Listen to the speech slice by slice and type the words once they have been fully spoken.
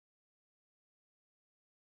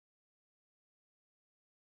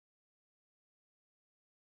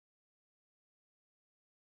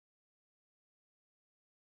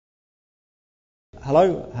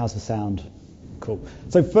Hello, how's the sound? Cool.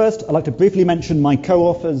 So first, I'd like to briefly mention my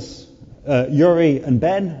co-authors, Yuri and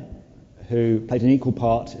Ben, who played an equal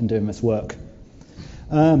part in doing this work.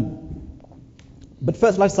 But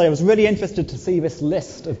first, I'd like to say I was really interested to see this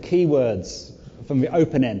list of keywords from the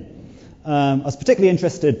open-in. I was particularly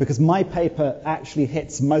interested because my paper actually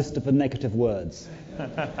hits most of the negative words.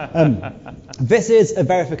 This is a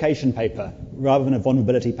verification paper rather than a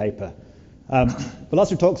vulnerability paper. The last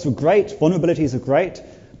two talks were great, vulnerabilities are great,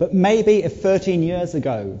 but maybe if 13 years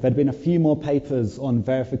ago there'd been a few more papers on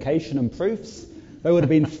verification and proofs, there would have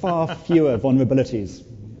been far fewer vulnerabilities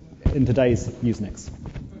in today's USENIX.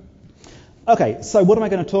 Okay, so what am I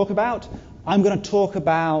going to talk about? I'm going to talk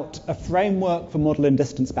about a framework for modeling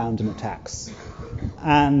distance-bounding attacks.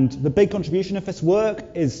 And the big contribution of this work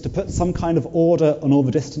is to put some kind of order on all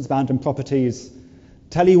the distance-bounding properties,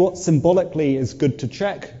 tell you what symbolically is good to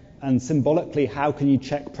check, and symbolically how can you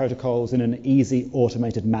check protocols in an easy,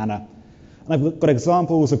 automated manner. And I've got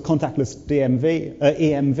examples of contactless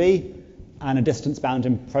EMV and a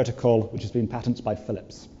distance-bounding protocol which has been patented by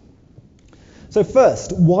Philips. So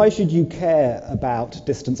first, why should you care about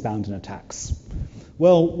distance-bounding attacks?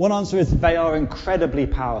 Well, one answer is they are incredibly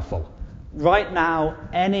powerful. Right now,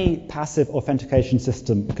 any passive authentication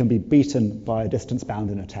system can be beaten by a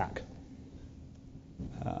distance-bounding attack.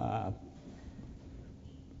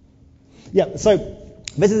 So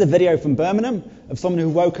this is a video from Birmingham of someone who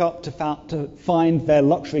woke up to find their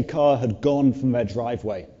luxury car had gone from their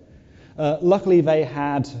driveway. Luckily, they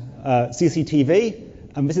had CCTV,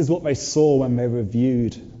 and this is what they saw when they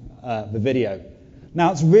reviewed the video.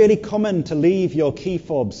 Now, it's really common to leave your key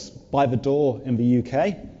fobs by the door in the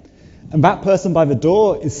UK, and that person by the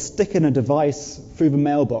door is sticking a device through the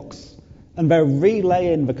mailbox, and they're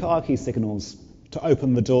relaying the car key signals to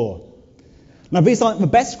open the door. Now, these aren't the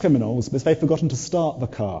best criminals because they've forgotten to start the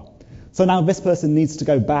car. So now this person needs to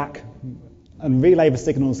go back and relay the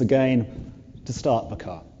signals again to start the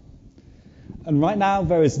car. And right now,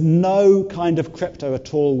 there is no kind of crypto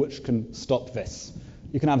at all which can stop this.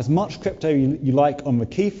 You can have as much crypto you like on the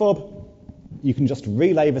key fob. You can just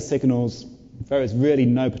relay the signals. There is really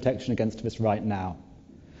no protection against this right now.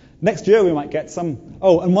 Next year, we might get some.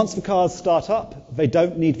 Oh, and once the cars start up, they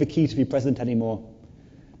don't need the key to be present anymore.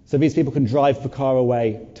 So these people can drive the car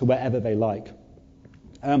away to wherever they like.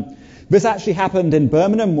 This actually happened in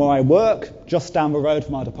Birmingham, where I work, just down the road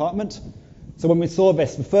from our department. So when we saw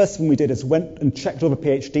this, the first thing we did is went and checked all the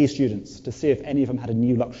PhD students to see if any of them had a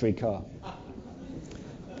new luxury car.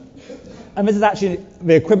 And this is actually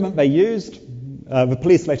the equipment they used. The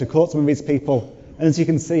police later caught some of these people. And as you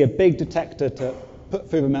can see, a big detector to put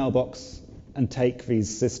through the mailbox and take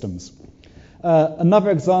these systems.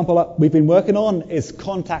 Another example we've been working on is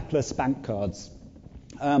contactless bank cards.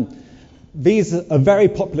 These are very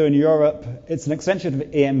popular in Europe. It's an extension of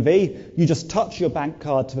EMV. You just touch your bank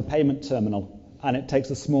card to the payment terminal, and it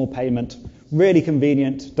takes a small payment. Really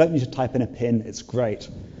convenient. Don't need to type in a PIN. It's great.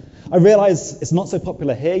 I realize it's not so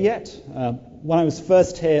popular here yet. When I was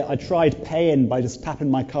first here, I tried paying by just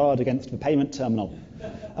tapping my card against the payment terminal.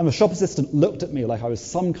 And the shop assistant looked at me like I was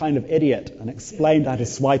some kind of idiot and explained how to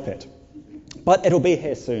swipe it. But it'll be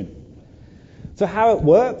here soon. So how it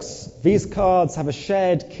works, these cards have a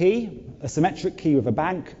shared key, a symmetric key with a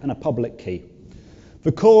bank, and a public key.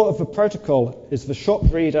 The core of the protocol is the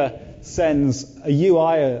shop reader sends a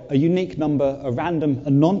UI, a unique number, a random,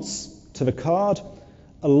 a nonce to the card,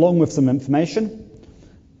 along with some information.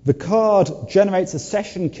 The card generates a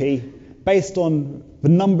session key based on the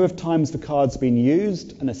number of times the card's been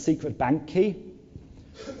used and a secret bank key.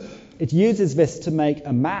 It uses this to make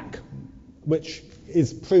a MAC, which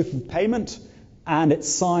is proof of payment, and it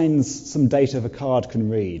signs some data the card can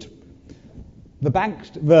read.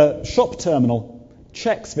 The shop terminal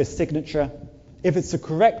checks this signature. If it's the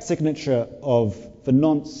correct signature of the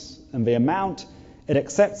nonce and the amount, it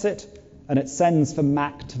accepts it, and it sends the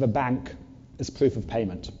MAC to the bank as proof of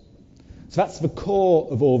payment. So that's the core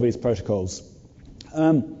of all these protocols.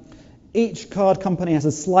 Each card company has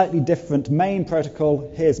a slightly different main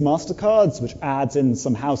protocol. Here's Master Cards, which adds in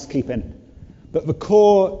some housekeeping. But the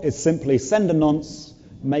core is simply send a nonce,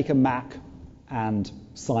 make a MAC, and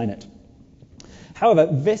sign it. However,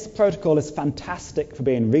 this protocol is fantastic for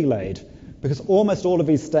being relayed because almost all of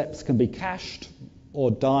these steps can be cached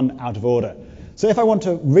or done out of order. So if I want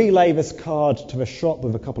to relay this card to the shop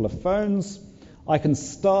with a couple of phones, I can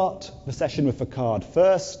start the session with the card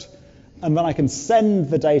first, and then I can send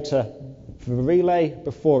the data for the relay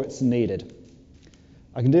before it's needed.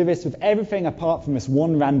 I can do this with everything apart from this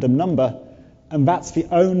one random number, and that's the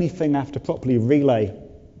only thing I have to properly relay.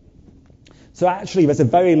 So actually, there's a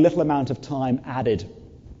very little amount of time added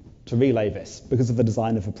to relay this because of the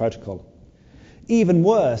design of the protocol. Even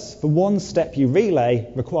worse, the one step you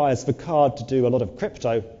relay requires the card to do a lot of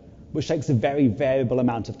crypto, which takes a very variable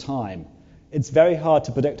amount of time. It's very hard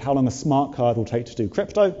to predict how long a smart card will take to do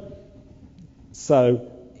crypto,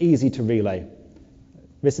 so easy to relay.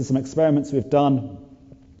 This is some experiments we've done.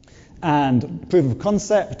 And proof of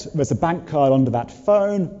concept, there's a bank card under that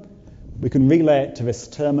phone. We can relay it to this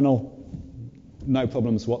terminal, no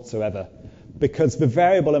problems whatsoever, because the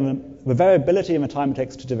variability in the time it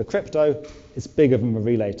takes to do the crypto is bigger than the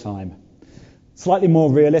relay time. Slightly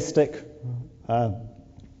more realistic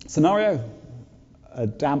scenario, a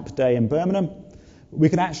damp day in Birmingham. We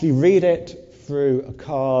can actually read it through a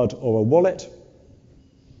card or a wallet.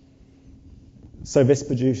 So this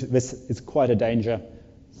is quite a danger.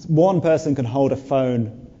 One person can hold a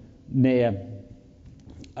phone near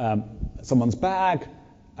someone's bag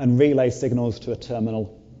and relay signals to a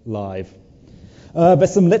terminal live.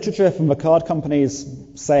 There's some literature from the card companies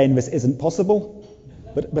saying this isn't possible,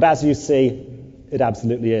 but as you see, it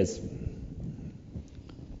absolutely is.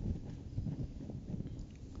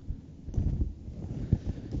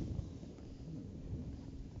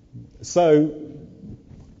 So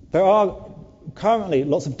there are currently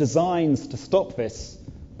lots of designs to stop this,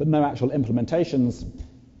 but no actual implementations.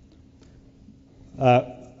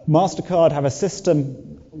 MasterCard have a system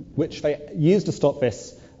which they use to stop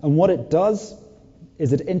this, and what it does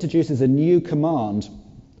is it introduces a new command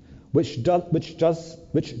which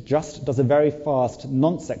just does a very fast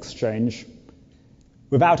nonce exchange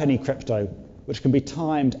without any crypto, which can be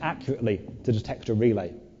timed accurately to detect a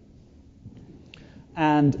relay.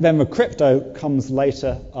 And then the crypto comes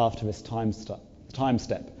later after this time step.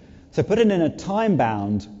 So putting in a time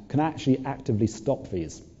bound can actually actively stop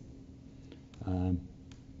these.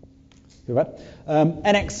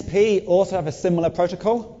 NXP also have a similar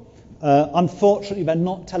protocol. Unfortunately, they're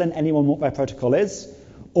not telling anyone what their protocol is,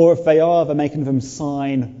 or if they are, they're making them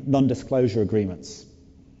sign non-disclosure agreements.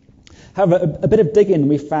 However, a bit of digging,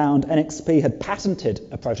 we found NXP had patented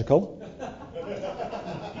a protocol.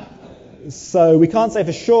 So we can't say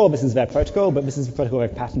for sure this is their protocol, but this is the protocol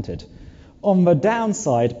they've patented. On the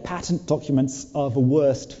downside, patent documents are the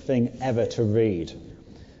worst thing ever to read.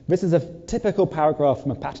 This is a typical paragraph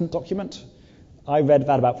from a patent document. I read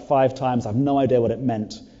that about 5 times. I have no idea what it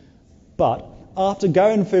meant. But after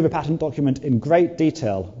going through the patent document in great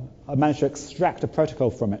detail, I managed to extract a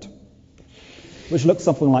protocol from it, which looks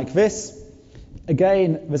something like this.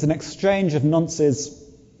 Again, there's an exchange of nonces.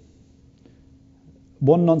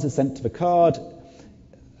 One nonce is sent to the card.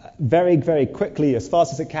 Very, very quickly, as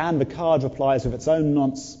fast as it can, the card replies with its own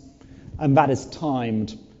nonce, and that is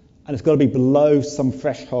timed. And it's got to be below some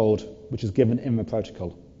threshold which is given in the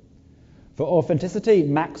protocol. For authenticity,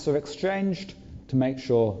 MACs are exchanged to make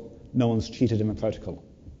sure no one's cheated in the protocol.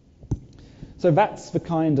 So that's the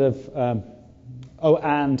kind of...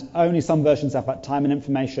 and only some versions have that timing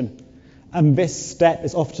information. And this step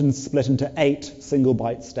is often split into 8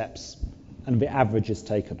 single-byte steps, and the average is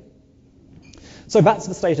taken. So that's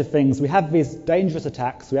the state of things. We have these dangerous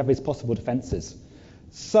attacks, we have these possible defenses.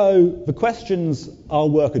 So the questions our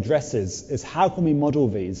work addresses is how can we model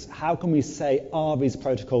these? How can we say, are these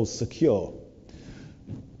protocols secure?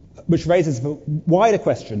 Which raises the wider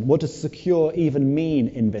question, what does secure even mean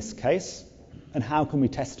in this case? And how can we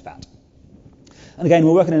test that? And again,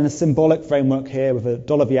 we're working in a symbolic framework here with a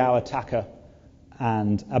dollar-the-hour attacker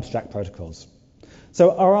and abstract protocols.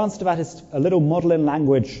 So our answer to that is a little modeling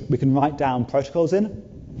language we can write down protocols in.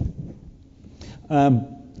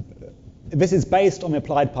 This is based on the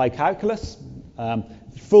applied pi calculus.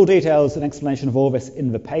 Full details and explanation of all this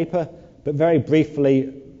in the paper, but very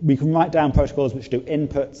briefly, we can write down protocols which do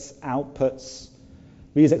inputs, outputs.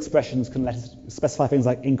 These expressions can let us specify things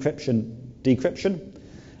like encryption, decryption.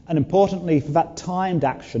 And importantly, for that timed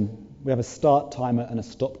action, we have a start timer and a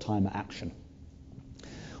stop timer action.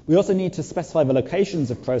 We also need to specify the locations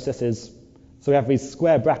of processes. So we have these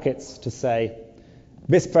square brackets to say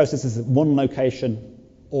this process is at one location,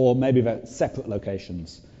 or maybe they're at separate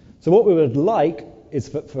locations. So what we would like is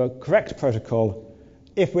for a correct protocol,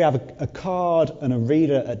 if we have a card and a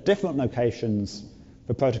reader at different locations,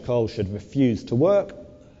 the protocol should refuse to work.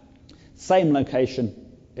 Same location,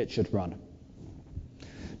 it should run.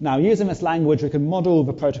 Now, using this language, we can model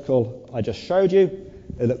the protocol I just showed you.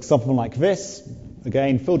 It looks something like this.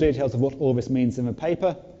 Again, full details of what all this means in the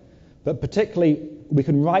paper. But particularly, we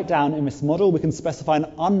can write down in this model, we can specify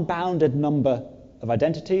an unbounded number of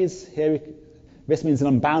identities. Here, this means an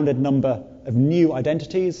unbounded number of new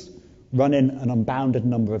identities running an unbounded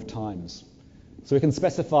number of times. So we can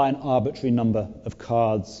specify an arbitrary number of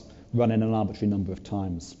cards running an arbitrary number of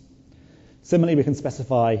times. Similarly, we can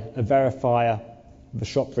specify a verifier, the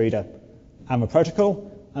shop reader, and the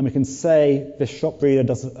protocol, and we can say this shop reader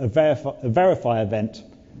does a verify event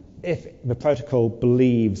if the protocol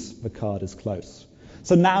believes the card is close.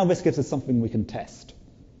 So now this gives us something we can test.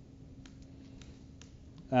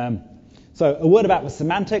 So a word about the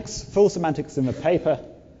semantics, full semantics in the paper,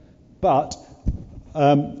 but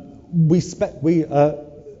the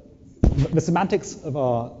semantics of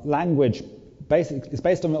our language is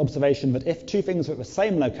based on the observation that if two things are at the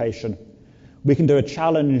same location, we can do a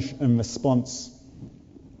challenge and response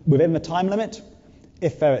within the time limit.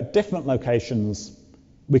 If they're at different locations,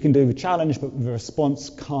 we can do the challenge, but the response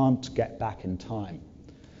can't get back in time.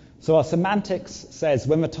 So our semantics says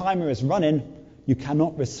when the timer is running, you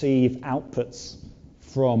cannot receive outputs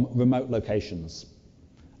from remote locations.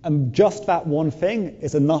 And just that one thing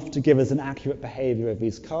is enough to give us an accurate behavior of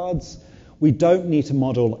these cards. We don't need to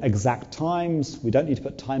model exact times. We don't need to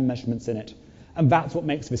put time measurements in it. And that's what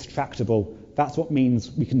makes this tractable. That's what means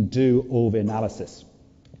we can do all the analysis.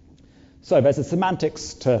 So there's a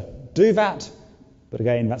semantics to do that. But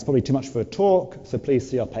again, that's probably too much for a talk. So please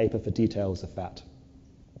see our paper for details of that.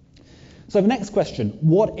 So the next question,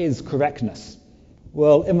 what is correctness?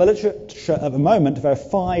 Well, in the literature at the moment, there are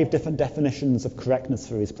 5 different definitions of correctness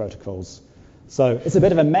for these protocols. So it's a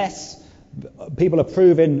bit of a mess. People are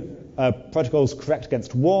proving protocols correct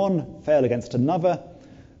against one, fail against another.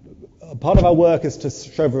 Part of our work is to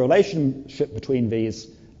show the relationship between these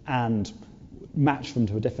and match them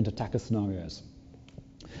to different attacker scenarios.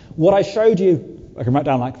 What I showed you, I can write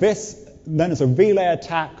down like this, known as a relay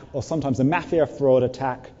attack or sometimes a mafia fraud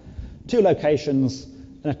attack. 2 locations,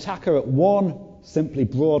 an attacker at one simply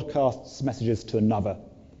broadcasts messages to another.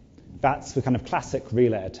 That's the kind of classic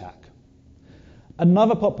relay attack.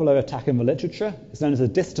 Another popular attack in the literature is known as a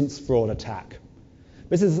distance fraud attack.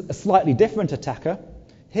 This is a slightly different attacker.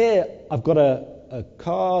 Here I've got a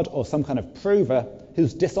card or some kind of prover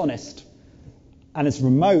who's dishonest and is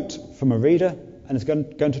remote from a reader and is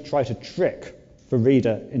going to try to trick the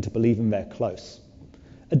reader into believing they're close.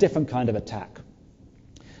 A different kind of attack.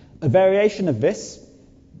 A variation of this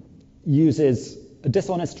uses a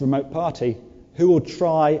dishonest remote party who will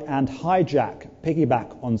try and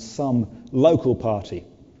piggyback on some local party.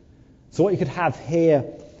 So what you could have here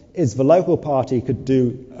is the local party could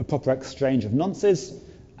do a proper exchange of nonces,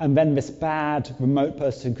 and then this bad remote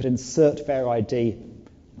person could insert their ID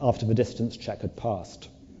after the distance check had passed.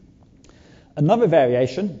 Another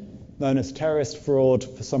variation, known as terrorist fraud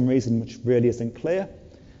for some reason which really isn't clear,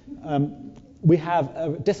 we have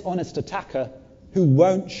a dishonest attacker who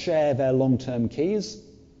won't share their long-term keys,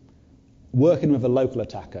 working with a local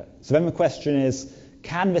attacker. So then the question is,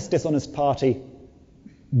 can this dishonest party,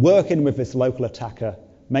 working with this local attacker,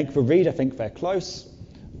 make the reader think they're close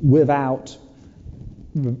without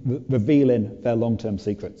revealing their long-term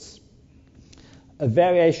secrets? A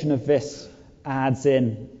variation of this adds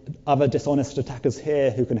in other dishonest attackers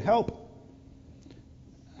here who can help,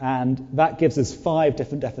 and that gives us 5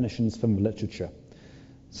 different definitions from the literature.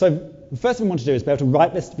 So the first thing we want to do is be able to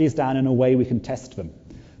write these down in a way we can test them.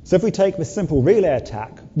 So if we take this simple relay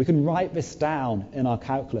attack, we can write this down in our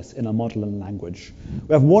calculus, in our modeling language.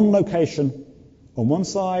 We have one location on one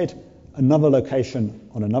side, another location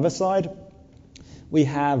on another side. We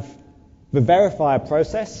have the verifier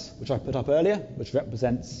process, which I put up earlier, which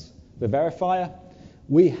represents the verifier.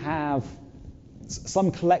 We have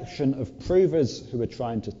some collection of provers who we're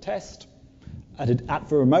trying to test at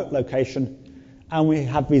the remote location, and we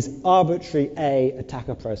have these arbitrary A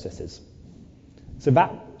attacker processes. So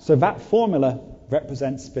that formula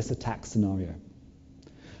represents this attack scenario.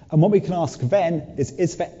 And what we can ask then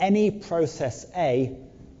is there any process A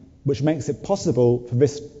which makes it possible for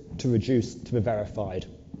this to reduce to the verified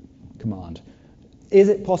command? Is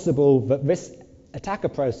it possible that this attacker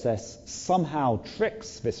process somehow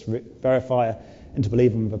tricks this verifier into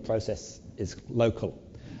believing the process is local?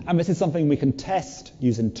 And this is something we can test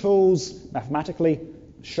using tools, mathematically,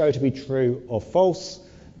 show to be true or false,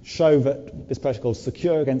 show that this protocol is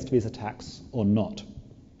secure against these attacks or not.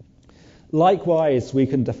 Likewise, we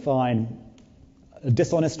can define a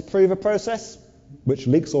dishonest prover process, which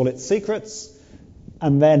leaks all its secrets,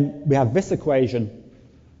 and then we have this equation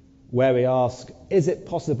where we ask, is it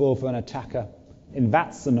possible for an attacker in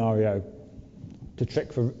that scenario to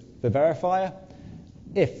trick the verifier?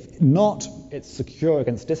 If not, it's secure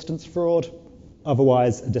against distance fraud.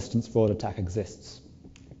 Otherwise, a distance fraud attack exists.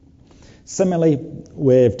 Similarly,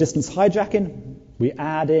 with distance hijacking, we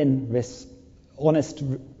add in this honest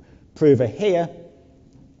prover here,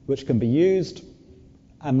 which can be used,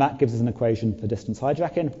 and that gives us an equation for distance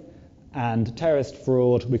hijacking. And terrorist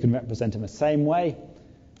fraud we can represent in the same way.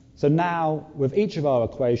 So now, with each of our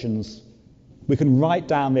equations, we can write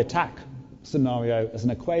down the attack scenario as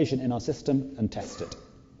an equation in our system and test it.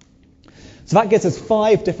 So that gives us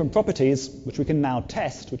 5 different properties, which we can now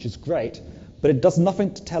test, which is great, but it does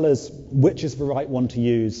nothing to tell us which is the right one to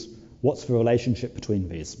use, what's the relationship between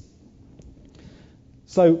these.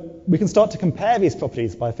 So we can start to compare these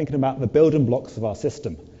properties by thinking about the building blocks of our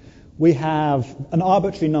system. We have an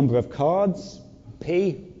arbitrary number of cards,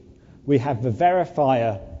 P. We have the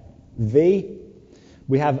verifier, V.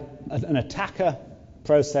 We have an attacker,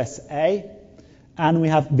 process A. And we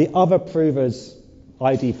have the other provers,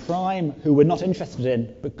 ID prime, who we're not interested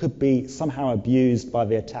in, but could be somehow abused by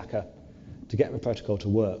the attacker to get the protocol to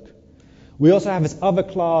work. We also have this other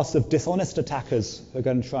class of dishonest attackers who are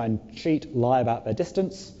going to try and cheat, lie about their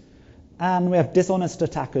distance. And we have dishonest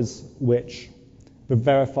attackers which the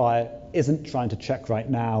verifier isn't trying to check right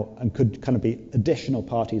now and could kind of be additional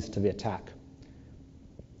parties to the attack.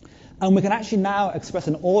 And we can actually now express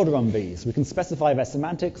an order on these. We can specify their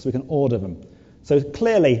semantics, we can order them. So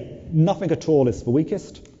clearly, nothing at all is the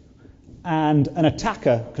weakest, and an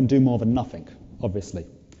attacker can do more than nothing, obviously.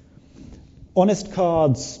 Honest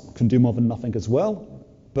cards can do more than nothing as well,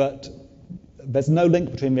 but there's no link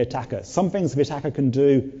between the attacker. Some things the attacker can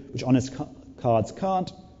do which honest cards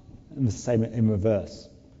can't, and the same in reverse.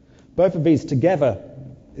 Both of these together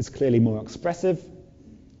is clearly more expressive,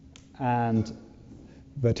 and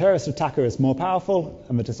the terrorist attacker is more powerful,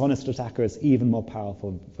 and the dishonest attacker is even more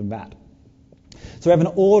powerful than that. So we have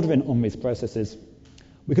an ordering on these processes.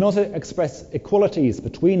 We can also express equalities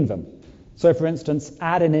between them. So for instance,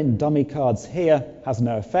 adding in dummy cards here has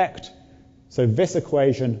no effect. So this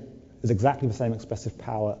equation is exactly the same expressive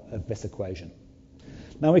power of this equation.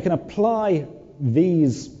 Now we can apply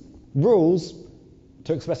these rules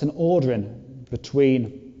to express an ordering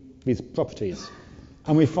between these properties.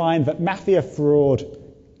 And we find that mafia fraud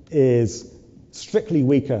is strictly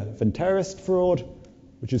weaker than terrorist fraud,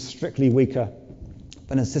 which is strictly weaker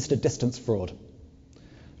than assisted distance fraud.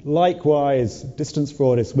 Likewise, distance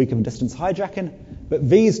fraud is weaker than distance hijacking, but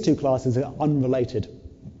these two classes are unrelated.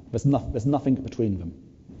 There's nothing between them.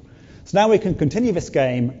 So now we can continue this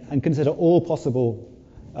game and consider all possible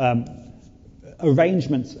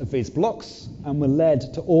arrangements of these blocks, and we're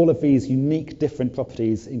led to all of these unique different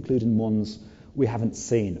properties, including ones we haven't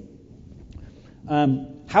seen.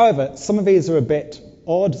 However, some of these are a bit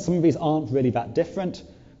odd. Some of these aren't really that different.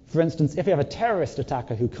 For instance, if you have a terrorist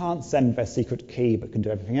attacker who can't send their secret key but can do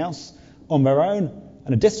everything else on their own,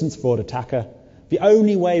 and a distance fraud attacker, the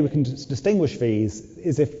only way we can distinguish these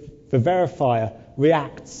is if the verifier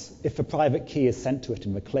reacts if the private key is sent to it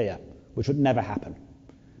in the clear, which would never happen.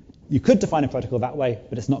 You could define a protocol that way,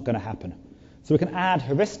 but it's not going to happen. So we can add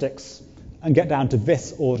heuristics and get down to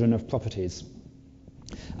this ordering of properties.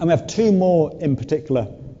 And we have 2 more in particular,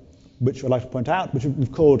 which I'd like to point out, which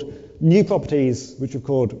we've called new properties, which we've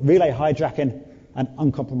called relay hijacking and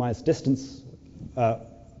uncompromised distance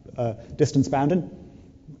bounding.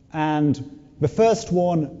 And the first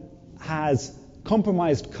one has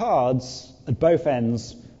compromised cards at both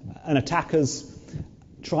ends and attackers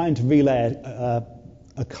trying to relay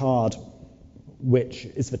a card which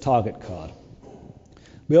is the target card.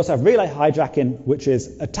 We also have relay hijacking, which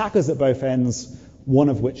is attackers at both ends, one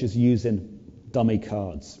of which is using dummy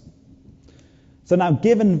cards. So now,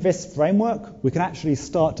 given this framework, we can actually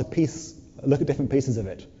start to look at different pieces of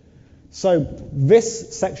it. So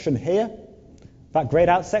this section here, that grayed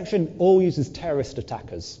out section, all uses terrorist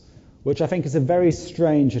attackers, which I think is a very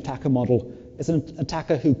strange attacker model. It's an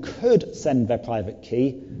attacker who could send their private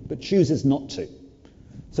key, but chooses not to.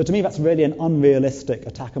 So to me, that's really an unrealistic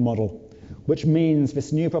attacker model, which means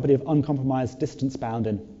this new property of uncompromised distance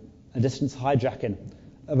bounding and distance hijacking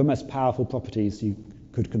are the most powerful properties you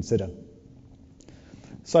could consider.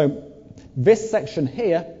 So this section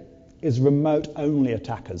here is remote-only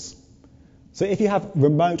attackers. So if you have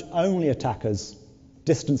remote-only attackers,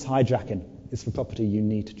 distance hijacking is the property you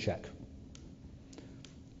need to check.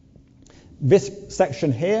 This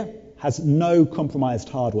section here has no compromised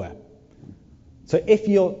hardware. So if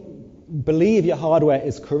you believe your hardware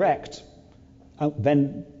is correct,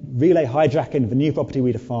 then relay hijacking, the new property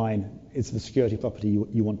we define, is the security property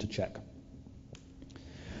you want to check.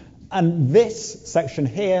 And this section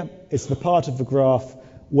here is the part of the graph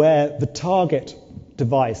where the target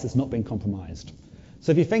device has not been compromised.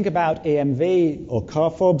 So if you think about EMV or car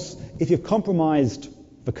fobs, if you've compromised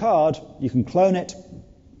the card, you can clone it,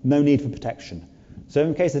 no need for protection. So in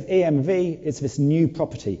the case of EMV, it's this new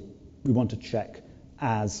property we want to check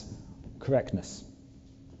as correctness.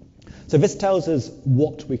 So this tells us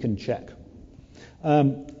what we can check.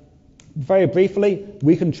 Very briefly,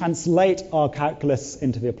 we can translate our calculus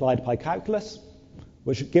into the applied pi calculus,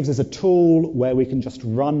 which gives us a tool where we can just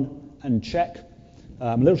run and check.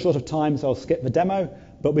 A little short of time, so I'll skip the demo,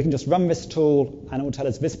 but we can just run this tool and it will tell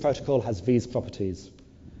us this protocol has these properties.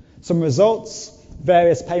 Some results,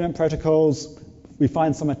 various payment protocols, we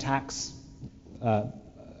find some attacks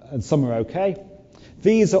and some are okay.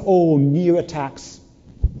 These are all new attacks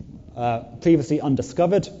previously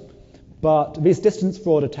undiscovered, but these distance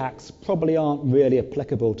fraud attacks probably aren't really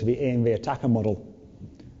applicable to the EMV attacker model.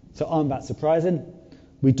 So aren't that surprising?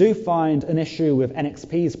 We do find an issue with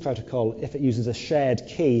NXP's protocol if it uses a shared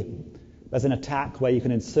key. There's an attack where you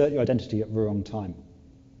can insert your identity at the wrong time.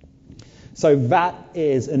 So that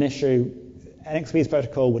is an issue. NXP's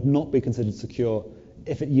protocol would not be considered secure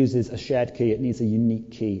if it uses a shared key. It needs a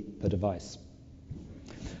unique key per device.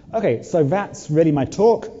 Okay, so that's really my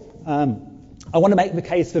talk. I want to make the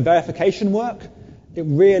case for verification work. It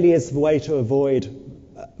really is the way to avoid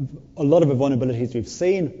a lot of the vulnerabilities we've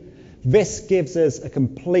seen. This gives us a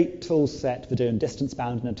complete tool set for doing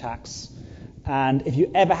distance-bound attacks. And if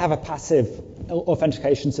you ever have a passive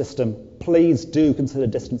authentication system, please do consider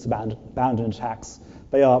distance-bound attacks.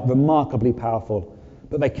 They are remarkably powerful,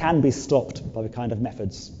 but they can be stopped by the kind of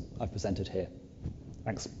methods I've presented here.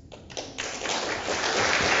 Thanks.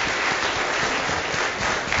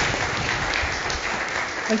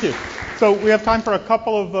 Thank you. So we have time for a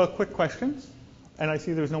couple of quick questions. And I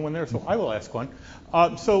see there's no one there, so I will ask one.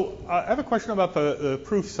 So I have a question about the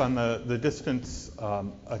proofs on the distance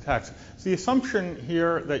attacks. So the assumption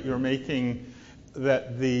here that you're making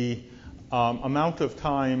that the amount of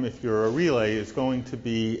time, if you're a relay, is going to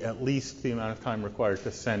be at least the amount of time required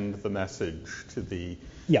to send the message to the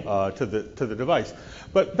to the device.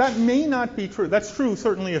 But that may not be true. That's true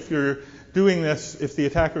certainly if you're doing this, if the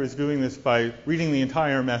attacker is doing this by reading the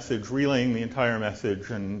entire message, relaying the entire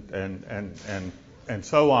message, and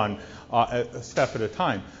so on, a step at a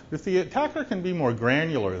time. But if the attacker can be more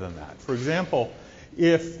granular than that, for example,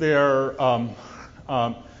 if their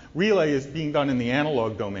relay is being done in the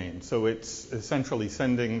analog domain, so it's essentially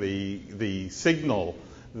sending the signal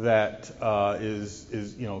that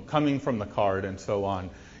is coming from the card and so on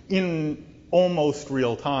in almost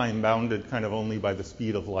real time, bounded kind of only by the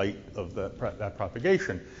speed of light of that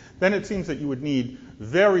propagation, then it seems that you would need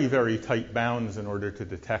very, very tight bounds in order to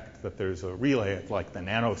detect that there's a relay at like the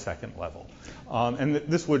nanosecond level. And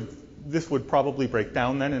this would probably break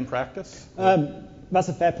down then in practice? That's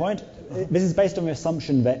a fair point. This is based on the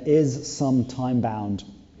assumption there is some time bound.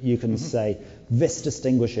 You can say this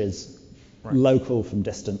distinguishes local from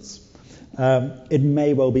distance. It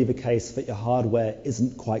may well be the case that your hardware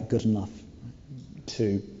isn't quite good enough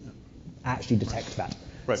to actually detect that.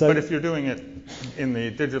 Right, so, but if you're doing it in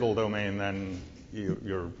the digital domain, then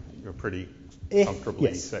you're pretty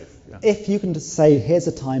comfortably safe. Yeah. If you can just say, here's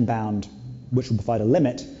a time bound which will provide a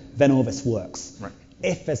limit, then all this works. Right.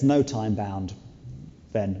 If there's no time bound,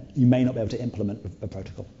 then you may not be able to implement the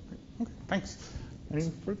protocol. Okay, thanks. Any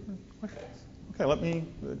further questions? Okay,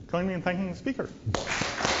 join me in thanking the speaker.